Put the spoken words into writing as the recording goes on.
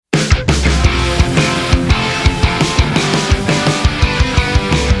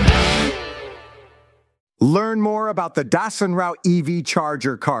Learn more about the DASANRAO EV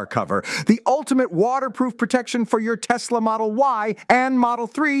Charger car cover, the ultimate waterproof protection for your Tesla Model Y and Model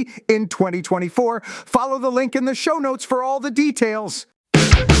 3 in 2024. Follow the link in the show notes for all the details.